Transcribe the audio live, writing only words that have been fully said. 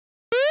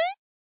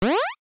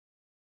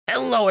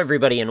Hello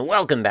everybody and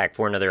welcome back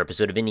for another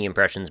episode of Indie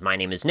Impressions. My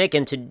name is Nick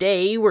and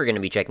today we're going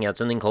to be checking out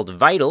something called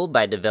Vital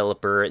by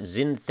developer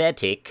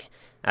Synthetic.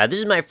 This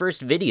is my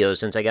first video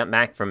since I got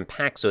back from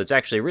PAX, so it's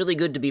actually really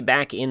good to be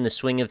back in the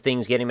swing of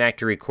things, getting back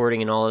to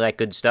recording and all of that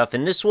good stuff.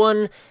 And this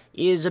one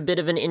is a bit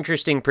of an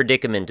interesting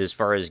predicament as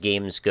far as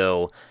games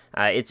go.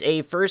 It's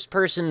a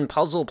first-person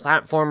puzzle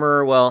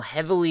platformer, well,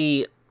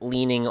 heavily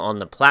leaning on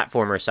the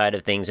platformer side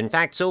of things. In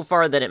fact, so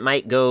far that it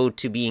might go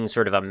to being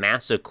sort of a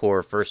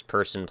masocore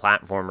first-person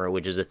platformer,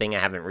 which is a thing I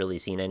haven't really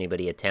seen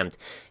anybody attempt.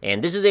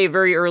 And this is a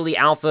very early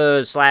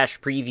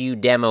alpha/preview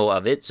demo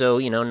of it, so,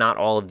 you know, not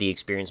all of the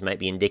experience might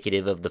be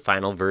indicative of the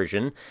final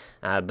version.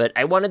 But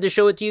I wanted to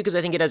show it to you because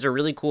I think it has a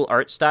really cool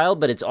art style,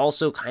 but it's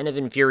also kind of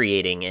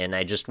infuriating, and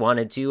I just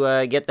wanted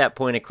to get that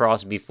point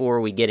across before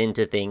we get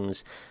into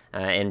things.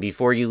 And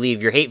before you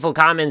leave your hateful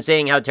comments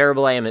saying how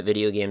terrible I am at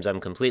video games, I'm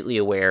completely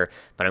aware,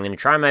 but I'm going to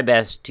try my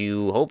best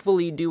to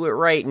hopefully do it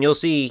right, and you'll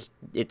see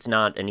it's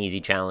not an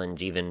easy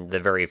challenge, even the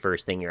very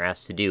first thing you're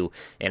asked to do,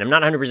 and I'm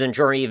not 100%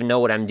 sure I even know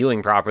what I'm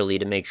doing properly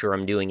to make sure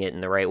I'm doing it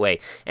in the right way.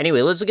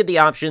 Anyway, let's look at the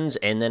options,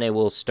 and then I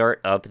will start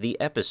up the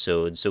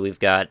episode. So we've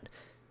got,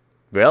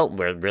 well,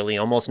 we're really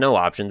almost no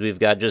options. We've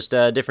got just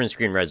different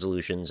screen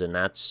resolutions, and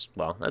that's,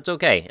 well, that's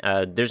okay.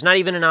 There's not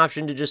even an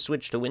option to just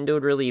switch to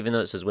windowed, really, even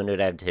though it says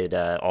windowed. I have to hit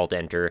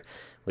Alt-Enter,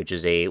 which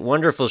is a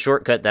wonderful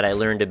shortcut that I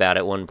learned about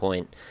at one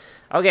point.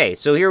 Okay,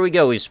 so here we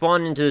go. We've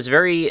spawned into this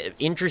very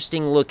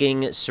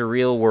interesting-looking,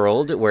 surreal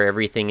world where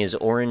everything is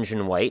orange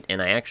and white,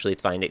 and I actually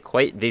find it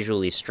quite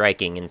visually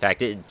striking. In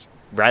fact, it's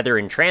rather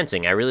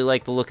entrancing. I really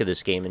like the look of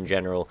this game in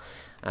general.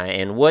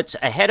 And what's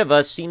ahead of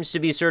us seems to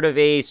be sort of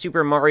a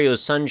Super Mario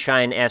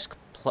Sunshine-esque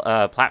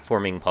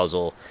platforming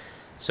puzzle.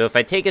 So if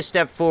I take a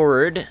step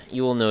forward,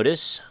 you will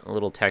notice a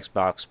little text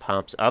box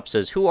pops up,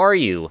 says, "Who are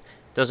you?"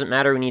 Doesn't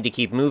matter, we need to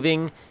keep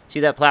moving. See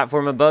that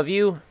platform above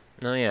you?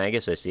 Oh yeah, I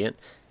guess I see it.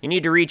 You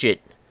need to reach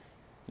it.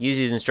 Use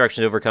these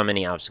instructions to overcome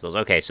any obstacles.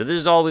 Okay, so this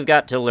is all we've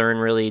got to learn,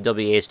 really.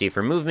 WASD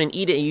for movement,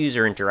 E to use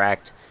or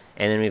interact,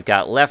 and then we've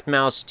got left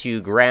mouse to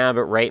grab,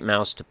 right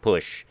mouse to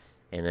push.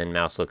 And then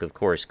mouse look, of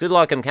course. Good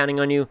luck, I'm counting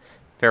on you.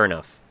 Fair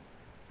enough.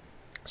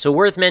 So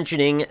worth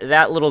mentioning,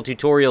 that little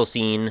tutorial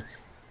scene,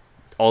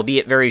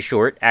 albeit very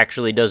short,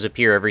 actually does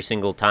appear every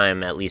single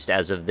time, at least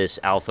as of this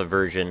alpha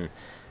version.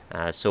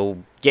 So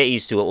get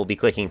used to it. We'll be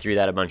clicking through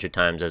that a bunch of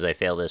times as I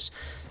fail this.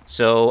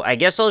 So I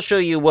guess I'll show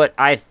you what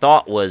I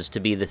thought was to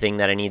be the thing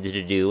that I needed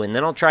to do, and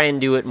then I'll try and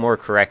do it more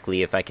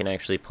correctly if I can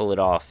actually pull it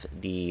off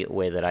the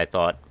way that I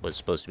thought was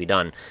supposed to be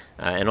done.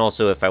 And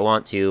also, if I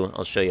want to,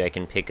 I'll show you I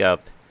can pick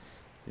up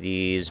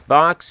these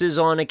boxes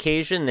on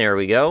occasion. There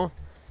we go.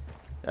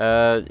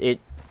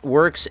 It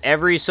works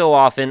every so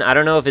often. I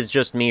don't know if it's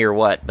just me or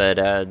what, but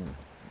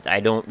I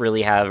don't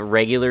really have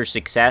regular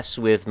success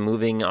with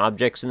moving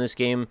objects in this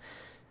game.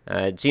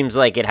 It seems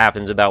like it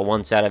happens about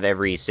once out of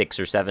every 6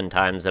 or 7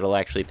 times that it'll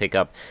actually pick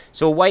up.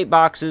 So white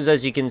boxes,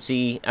 as you can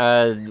see,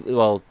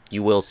 well,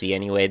 you will see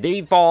anyway,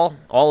 they fall,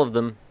 all of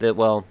them,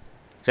 well,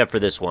 except for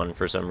this one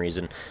for some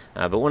reason.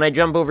 But when I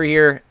jump over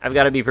here, I've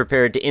got to be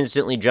prepared to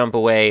instantly jump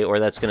away, or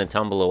that's going to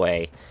tumble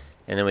away,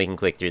 and then we can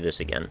click through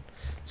this again.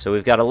 So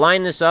we've got to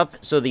line this up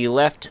so the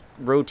left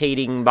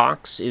rotating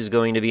box is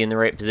going to be in the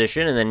right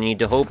position, and then I need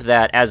to hope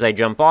that as I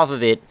jump off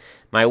of it,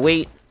 my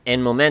weight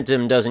and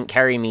momentum doesn't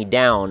carry me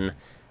down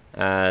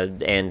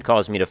and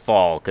cause me to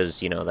fall,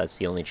 because, you know, that's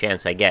the only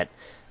chance I get.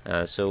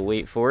 So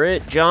wait for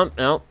it, jump,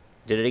 oh,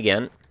 did it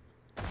again.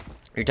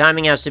 Your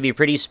timing has to be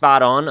pretty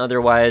spot on,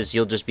 otherwise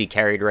you'll just be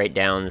carried right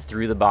down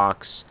through the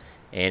box,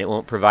 and it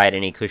won't provide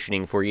any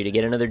cushioning for you to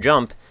get another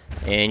jump.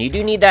 And you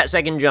do need that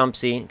second jump,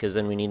 see, because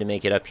then we need to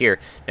make it up here.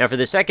 Now for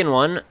the second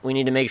one, we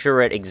need to make sure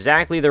we're at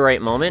exactly the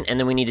right moment, and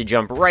then we need to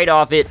jump right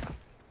off it,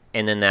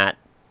 and then that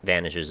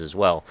vanishes as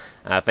well.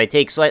 If I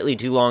take slightly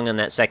too long on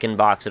that second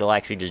box, it'll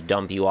actually just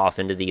dump you off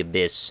into the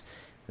abyss,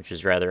 which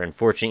is rather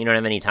unfortunate. You don't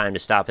have any time to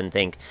stop and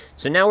think.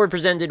 So now we're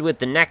presented with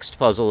the next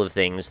puzzle of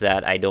things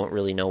that I don't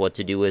really know what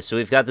to do with. So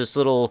we've got this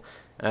little,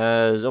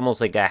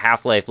 almost like a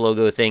Half-Life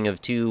logo thing of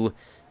 2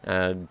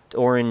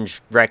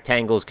 orange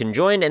rectangles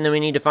conjoined, and then we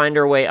need to find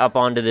our way up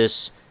onto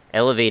this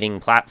elevating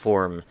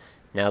platform.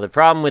 Now the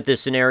problem with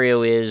this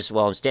scenario is,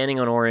 well, I'm standing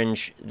on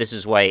orange, this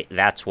is white,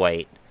 that's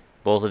white.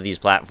 Both of these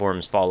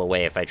platforms fall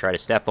away if I try to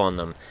step on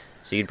them.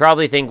 So you'd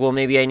probably think, well,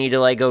 maybe I need to,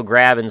 like, go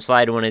grab and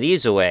slide one of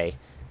these away.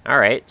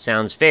 Alright,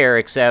 sounds fair,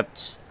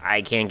 except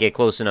I can't get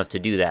close enough to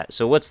do that.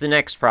 So what's the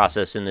next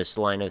process in this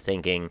line of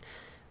thinking?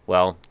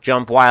 Well,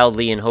 jump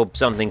wildly and hope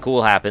something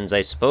cool happens,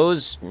 I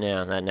suppose.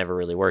 No, that never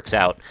really works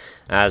out.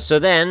 So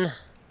then,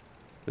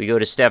 we go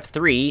to step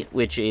 3,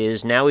 which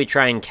is now we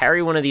try and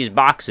carry one of these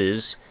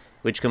boxes,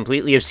 which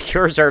completely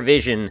obscures our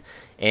vision,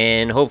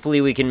 and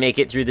hopefully we can make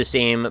it through the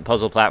same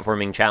puzzle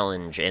platforming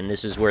challenge. And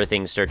this is where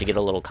things start to get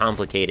a little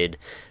complicated.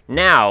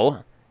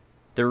 Now,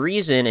 the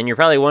reason, and you're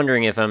probably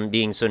wondering if I'm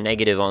being so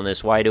negative on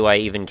this, why do I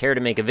even care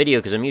to make a video,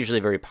 because I'm usually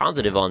very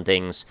positive on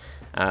things.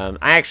 I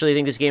actually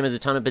think this game has a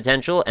ton of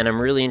potential, and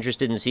I'm really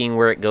interested in seeing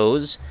where it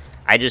goes.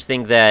 I just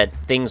think that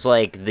things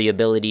like the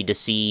ability to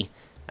see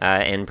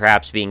and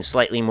perhaps being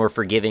slightly more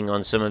forgiving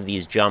on some of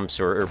these jumps,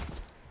 or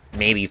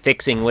maybe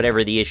fixing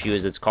whatever the issue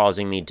is that's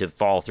causing me to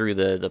fall through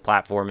the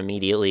platform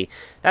immediately.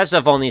 That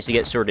stuff all needs to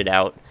get sorted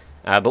out.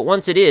 But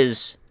once it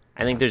is,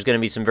 I think there's going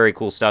to be some very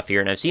cool stuff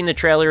here. And I've seen the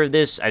trailer of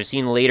this. I've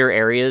seen later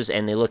areas,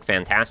 and they look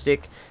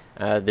fantastic.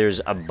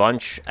 There's a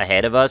bunch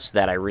ahead of us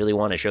that I really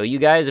want to show you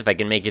guys if I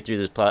can make it through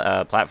this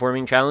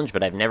platforming challenge,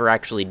 but I've never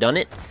actually done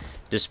it,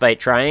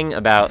 despite trying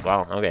about,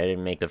 well, okay, I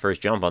didn't make the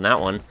first jump on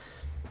that one.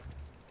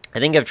 I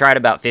think I've tried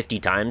about 50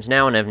 times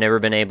now, and I've never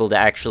been able to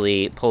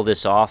actually pull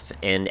this off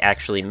and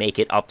actually make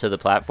it up to the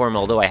platform,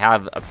 although I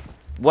have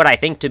what I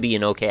think to be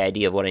an okay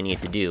idea of what I need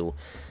to do.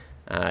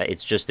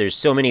 It's just there's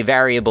so many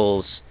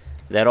variables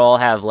that all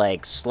have,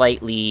 like,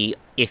 slightly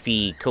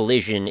iffy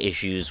collision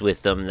issues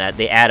with them that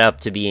they add up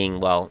to being,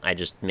 well, I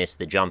just missed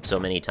the jump so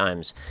many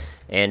times.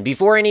 And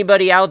before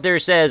anybody out there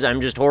says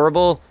I'm just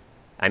horrible,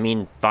 I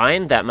mean,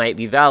 fine, that might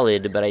be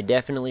valid, but I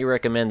definitely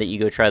recommend that you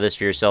go try this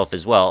for yourself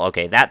as well.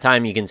 Okay, that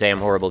time you can say I'm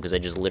horrible because I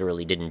just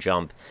literally didn't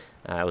jump.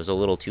 I was a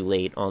little too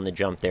late on the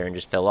jump there and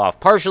just fell off,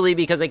 partially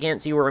because I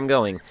can't see where I'm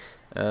going.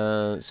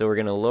 So we're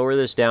going to lower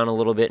this down a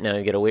little bit. Now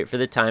you got to wait for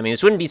the timing.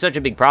 This wouldn't be such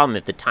a big problem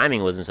if the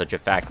timing wasn't such a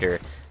factor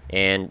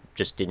and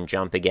just didn't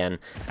jump again.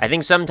 I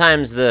think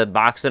sometimes the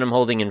box that I'm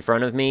holding in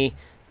front of me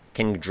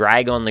can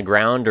drag on the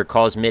ground or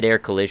cause mid-air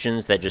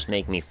collisions that just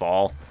make me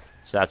fall.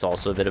 So that's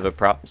also a bit of a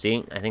problem.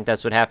 See, I think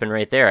that's what happened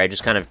right there. I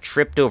just kind of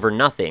tripped over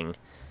nothing.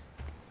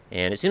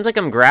 And it seems like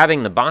I'm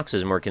grabbing the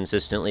boxes more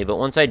consistently, but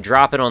once I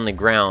drop it on the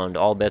ground,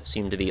 all bets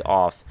seem to be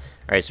off.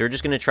 All right, so we're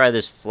just going to try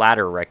this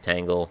flatter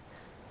rectangle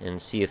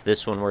and see if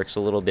this one works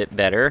a little bit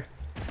better.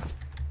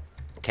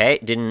 Okay,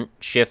 didn't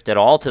shift at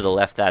all to the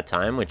left that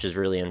time, which is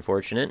really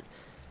unfortunate.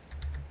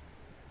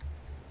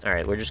 All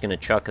right, we're just going to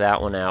chuck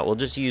that one out. We'll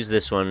just use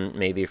this one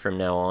maybe from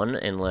now on,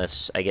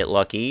 unless I get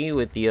lucky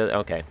with the other.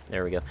 Okay,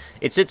 there we go.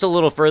 It sits a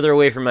little further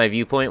away from my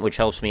viewpoint, which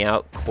helps me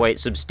out quite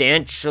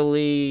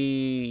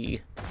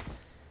substantially.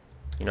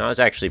 You know, I was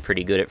actually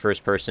pretty good at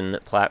first-person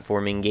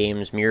platforming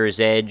games. Mirror's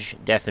Edge,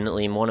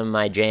 definitely one of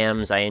my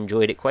jams. I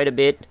enjoyed it quite a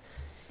bit.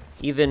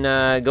 Even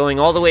going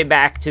all the way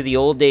back to the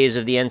old days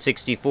of the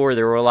N64,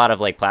 there were a lot of,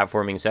 like,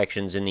 platforming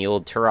sections in the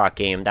old Turok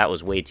game. That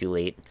was way too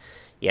late.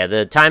 Yeah,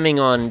 the timing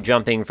on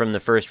jumping from the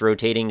first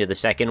rotating to the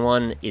second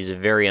one is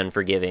very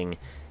unforgiving.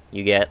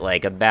 You get,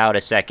 like, about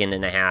a second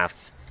and a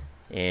half.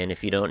 And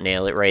if you don't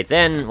nail it right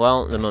then,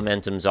 well, the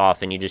momentum's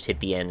off and you just hit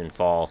the end and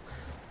fall.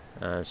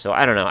 So,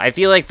 I don't know. I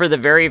feel like for the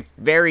very,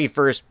 very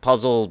first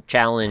puzzle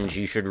challenge,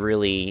 you should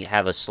really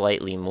have a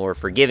slightly more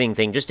forgiving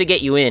thing just to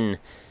get you in.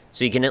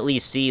 So you can at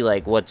least see,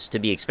 like, what's to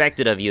be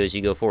expected of you as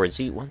you go forward.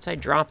 See, once I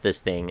drop this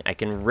thing, I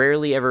can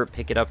rarely ever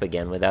pick it up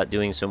again without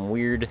doing some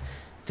weird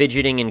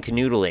fidgeting and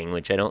canoodling,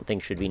 which I don't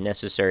think should be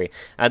necessary.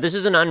 This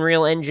is an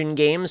Unreal Engine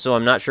game, so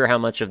I'm not sure how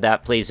much of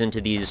that plays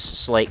into these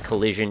slight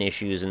collision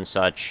issues and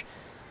such.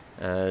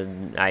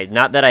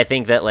 Not that I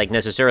think that, like,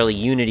 necessarily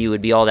Unity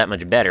would be all that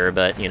much better,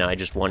 but, you know, I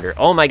just wonder.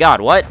 Oh my god,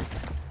 what?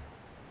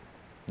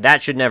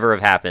 That should never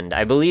have happened.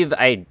 I believe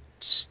I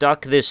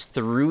stuck this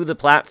through the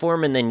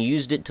platform and then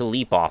used it to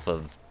leap off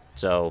of.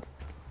 So,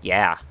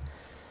 yeah.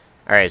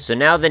 Alright, so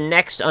now the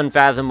next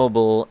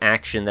unfathomable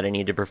action that I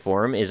need to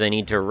perform is I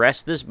need to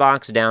rest this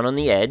box down on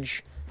the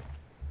edge,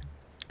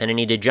 and I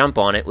need to jump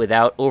on it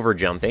without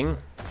over-jumping,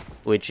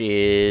 which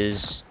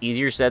is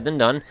easier said than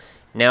done.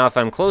 Now, if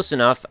I'm close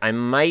enough, I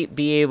might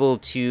be able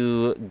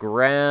to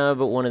grab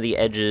one of the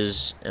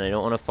edges, and I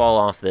don't want to fall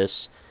off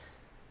this.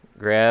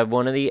 Grab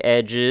one of the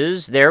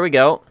edges. There we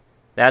go.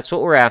 That's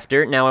what we're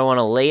after. Now I want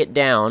to lay it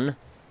down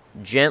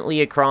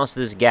gently across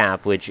this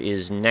gap, which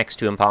is next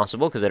to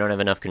impossible because I don't have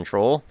enough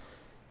control.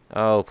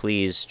 Oh,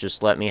 please,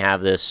 just let me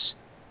have this.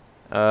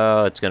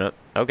 Oh, it's gonna...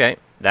 Okay,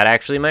 that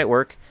actually might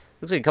work.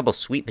 Looks like a couple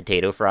sweet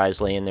potato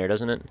fries laying there,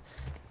 doesn't it?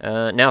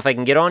 Now, if I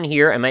can get on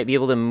here, I might be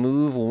able to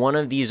move one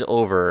of these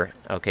over.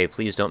 Okay,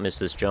 please don't miss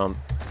this jump.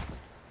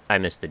 I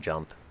missed the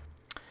jump.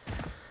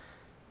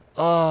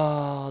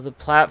 Oh, the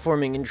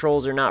platforming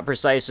controls are not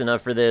precise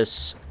enough for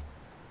this.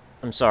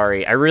 I'm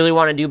sorry. I really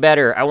want to do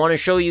better. I want to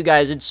show you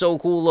guys. It's so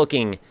cool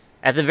looking.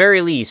 At the very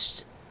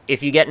least,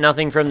 if you get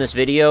nothing from this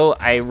video,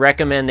 I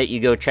recommend that you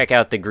go check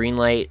out the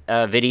Greenlight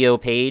video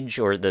page,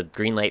 or the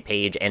Greenlight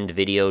page and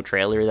video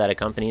trailer that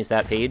accompanies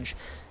that page,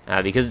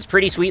 because it's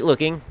pretty sweet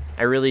looking.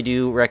 I really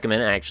do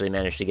recommend it. I actually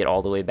managed to get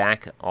all the way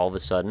back all of a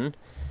sudden.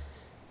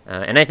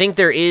 And I think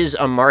there is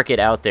a market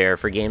out there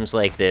for games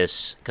like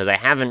this, because I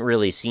haven't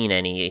really seen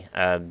any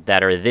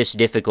that are this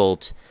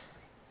difficult.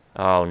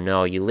 Oh,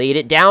 no, you laid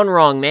it down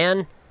wrong, man.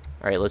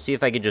 All right, let's see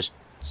if I could just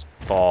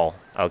fall.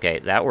 Okay,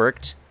 that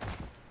worked.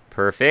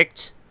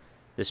 Perfect.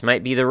 This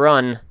might be the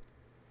run.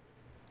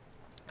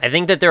 I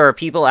think that there are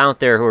people out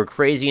there who are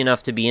crazy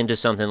enough to be into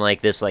something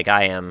like this like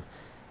I am.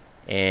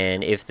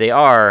 And if they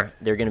are,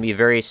 they're going to be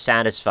very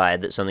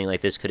satisfied that something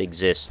like this could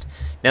exist.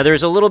 Now,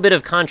 there's a little bit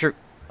of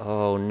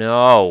Oh,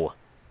 no.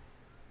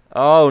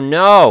 Oh,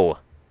 no.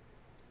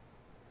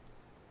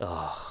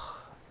 Ugh.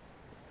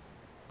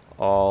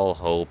 All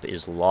hope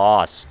is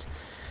lost.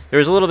 There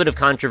was a little bit of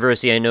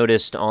controversy I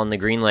noticed on the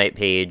Greenlight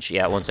page.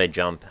 Yeah, once I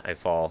jump, I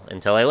fall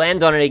until I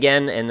land on it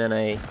again, and then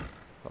I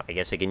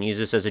guess I can use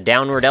this as a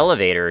downward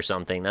elevator or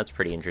something. That's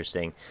pretty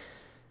interesting.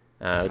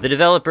 The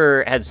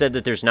developer had said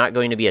that there's not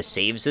going to be a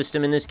save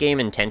system in this game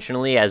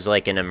intentionally as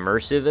like an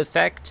immersive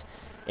effect,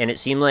 and it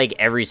seemed like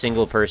every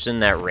single person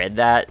that read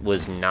that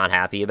was not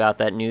happy about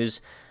that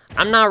news.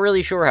 I'm not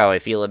really sure how I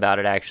feel about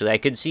it, actually. I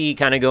could see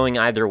kind of going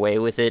either way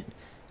with it.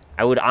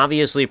 I would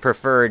obviously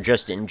prefer,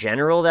 just in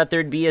general, that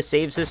there'd be a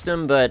save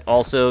system, but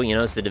also, you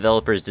know, it's the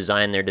developers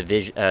design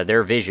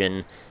their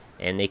vision,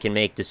 and they can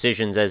make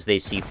decisions as they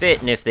see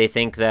fit, and if they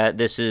think that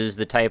this is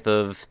the type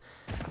of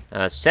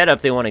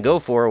setup they want to go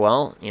for,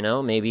 well, you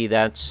know, maybe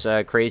that's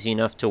crazy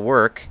enough to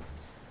work.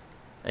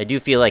 I do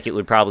feel like it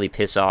would probably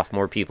piss off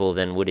more people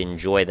than would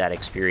enjoy that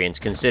experience,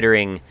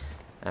 considering...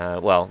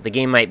 well, the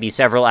game might be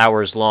several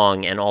hours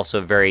long and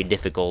also very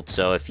difficult,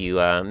 so if you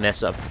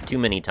mess up too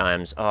many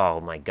times... Oh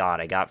my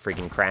god, I got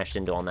freaking crashed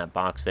into on that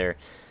box there.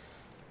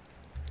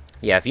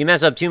 Yeah, if you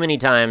mess up too many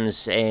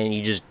times and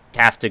you just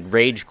have to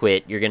rage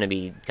quit, you're going to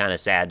be kind of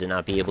sad to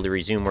not be able to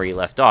resume where you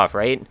left off,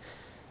 right?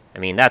 I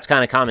mean, that's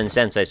kind of common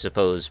sense, I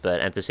suppose,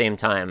 but at the same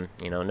time,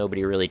 you know,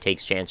 nobody really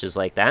takes chances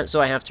like that,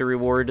 so I have to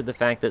reward the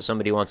fact that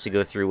somebody wants to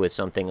go through with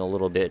something a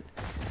little bit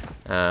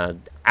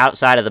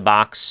outside of the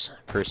box,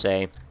 per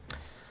se.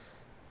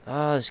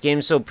 Oh, this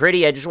game's so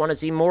pretty. I just want to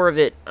see more of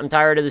it. I'm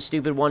tired of the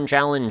stupid one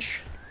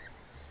challenge.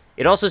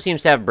 It also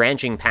seems to have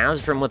branching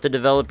paths from what the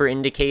developer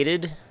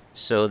indicated,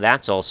 so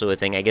that's also a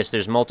thing. I guess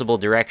there's multiple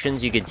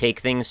directions you could take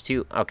things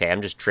to. Okay,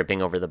 I'm just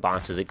tripping over the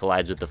box as it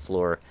collides with the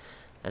floor.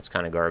 That's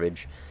kind of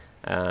garbage.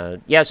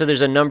 Yeah, so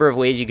there's a number of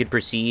ways you could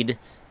proceed.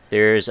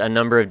 There's a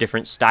number of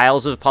different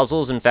styles of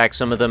puzzles. In fact,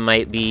 some of them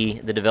might be,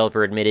 the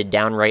developer admitted,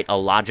 downright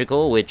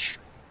illogical, which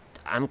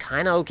I'm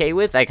kind of okay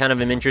with. I kind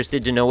of am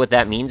interested to know what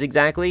that means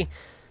exactly.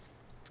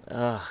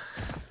 Ugh.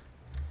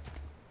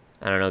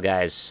 I don't know,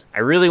 guys. I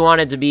really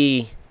wanted to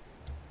be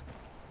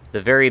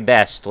the very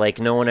best, like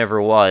no one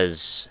ever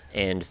was,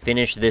 and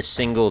finish this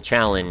single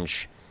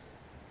challenge.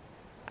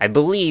 I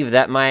believe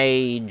that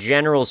my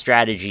general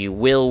strategy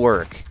will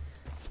work,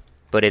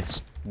 but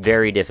it's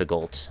very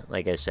difficult,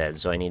 like I said.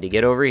 So I need to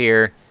get over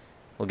here.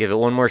 We'll give it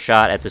one more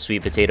shot at the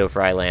sweet potato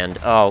fry land.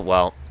 Oh,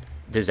 well,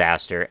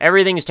 disaster.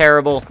 Everything's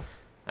terrible.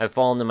 I've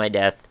fallen to my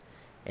death,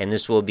 and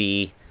this will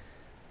be...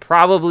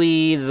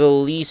 probably the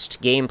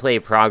least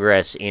gameplay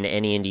progress in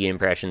any Indie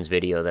Impressions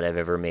video that I've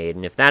ever made.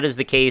 And if that is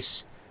the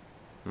case,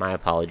 my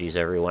apologies,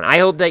 everyone. I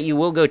hope that you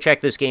will go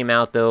check this game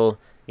out, though.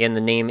 Again,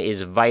 the name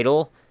is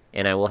Vital,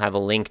 and I will have a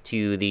link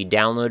to the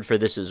download for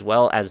this as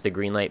well as the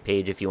Greenlight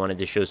page if you wanted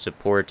to show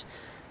support.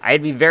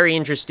 I'd be very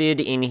interested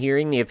in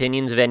hearing the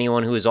opinions of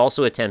anyone who has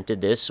also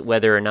attempted this,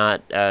 whether or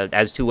not,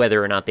 as to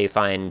whether or not they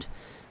find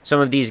some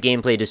of these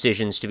gameplay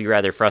decisions to be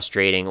rather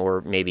frustrating,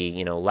 or maybe,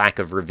 you know, lack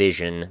of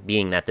revision,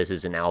 being that this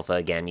is an alpha.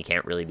 Again, you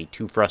can't really be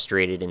too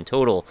frustrated in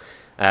total.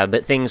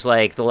 But things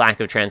like the lack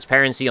of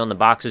transparency on the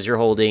boxes you're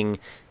holding,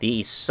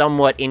 the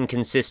somewhat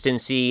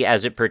inconsistency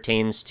as it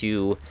pertains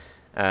to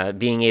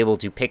being able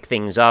to pick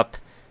things up,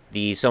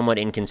 the somewhat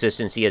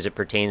inconsistency as it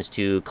pertains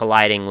to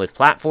colliding with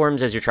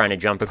platforms as you're trying to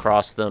jump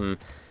across them,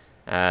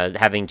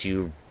 having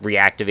to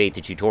reactivate the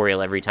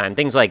tutorial every time,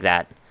 things like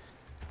that.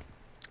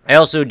 I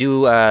also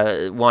do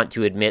want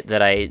to admit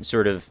that I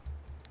sort of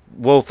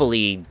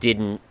woefully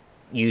didn't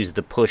use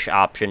the push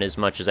option as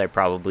much as I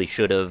probably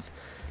should have.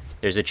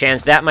 There's a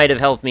chance that might have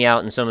helped me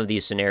out in some of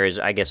these scenarios.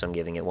 I guess I'm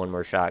giving it one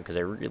more shot because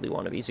I really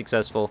want to be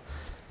successful.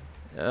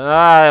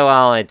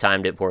 Well, I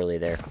timed it poorly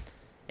there.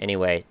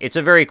 Anyway, it's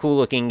a very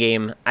cool-looking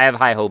game. I have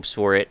high hopes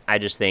for it. I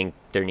just think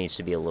there needs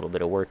to be a little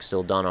bit of work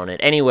still done on it.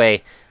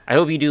 Anyway, I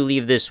hope you do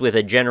leave this with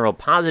a general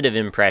positive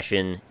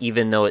impression,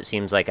 even though it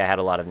seems like I had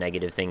a lot of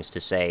negative things to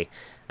say.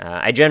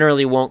 I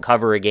generally won't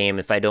cover a game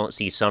if I don't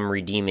see some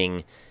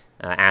redeeming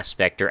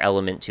aspect or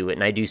element to it,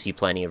 and I do see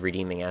plenty of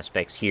redeeming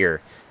aspects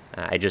here.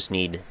 I just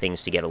need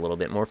things to get a little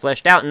bit more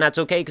fleshed out, and that's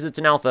okay because it's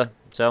an alpha.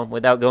 So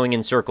without going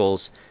in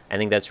circles, I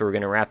think that's where we're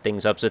going to wrap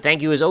things up. So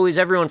thank you as always,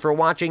 everyone, for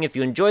watching. If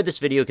you enjoyed this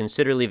video,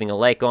 consider leaving a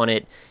like on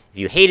it. If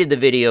you hated the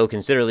video,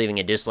 consider leaving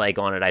a dislike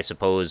on it, I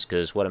suppose,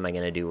 because what am I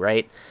going to do,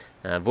 right?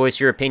 Voice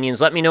your opinions.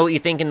 Let me know what you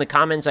think in the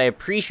comments. I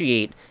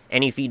appreciate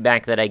any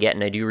feedback that I get,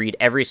 and I do read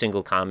every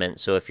single comment.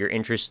 So if you're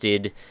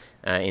interested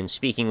in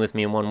speaking with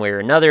me in one way or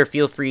another,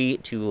 feel free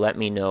to let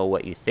me know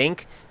what you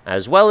think,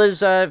 as well as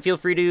feel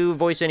free to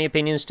voice any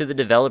opinions to the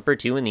developer,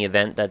 too, in the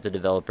event that the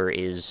developer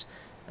is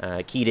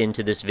keyed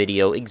into this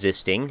video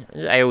existing.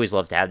 I always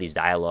love to have these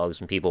dialogues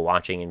and people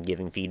watching and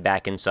giving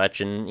feedback and such,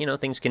 and, you know,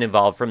 things can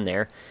evolve from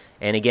there.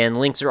 And again,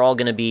 links are all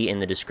going to be in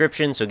the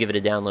description, so give it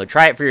a download.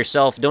 Try it for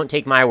yourself. Don't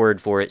take my word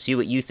for it. See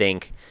what you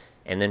think,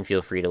 and then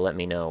feel free to let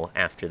me know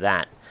after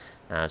that.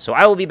 So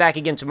I will be back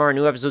again tomorrow.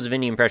 New episodes of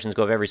Indie Impressions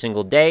go up every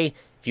single day.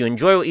 If you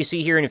enjoy what you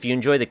see here, and if you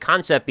enjoy the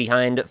concept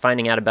behind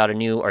finding out about a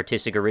new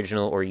artistic,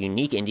 original, or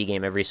unique indie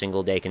game every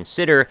single day,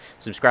 consider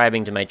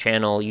subscribing to my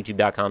channel,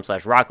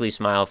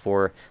 youtube.com/RockLeeSmile,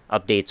 for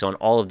updates on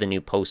all of the new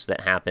posts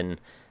that happen.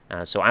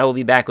 So I will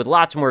be back with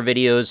lots more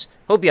videos.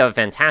 Hope you have a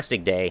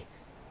fantastic day,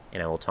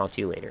 and I will talk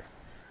to you later.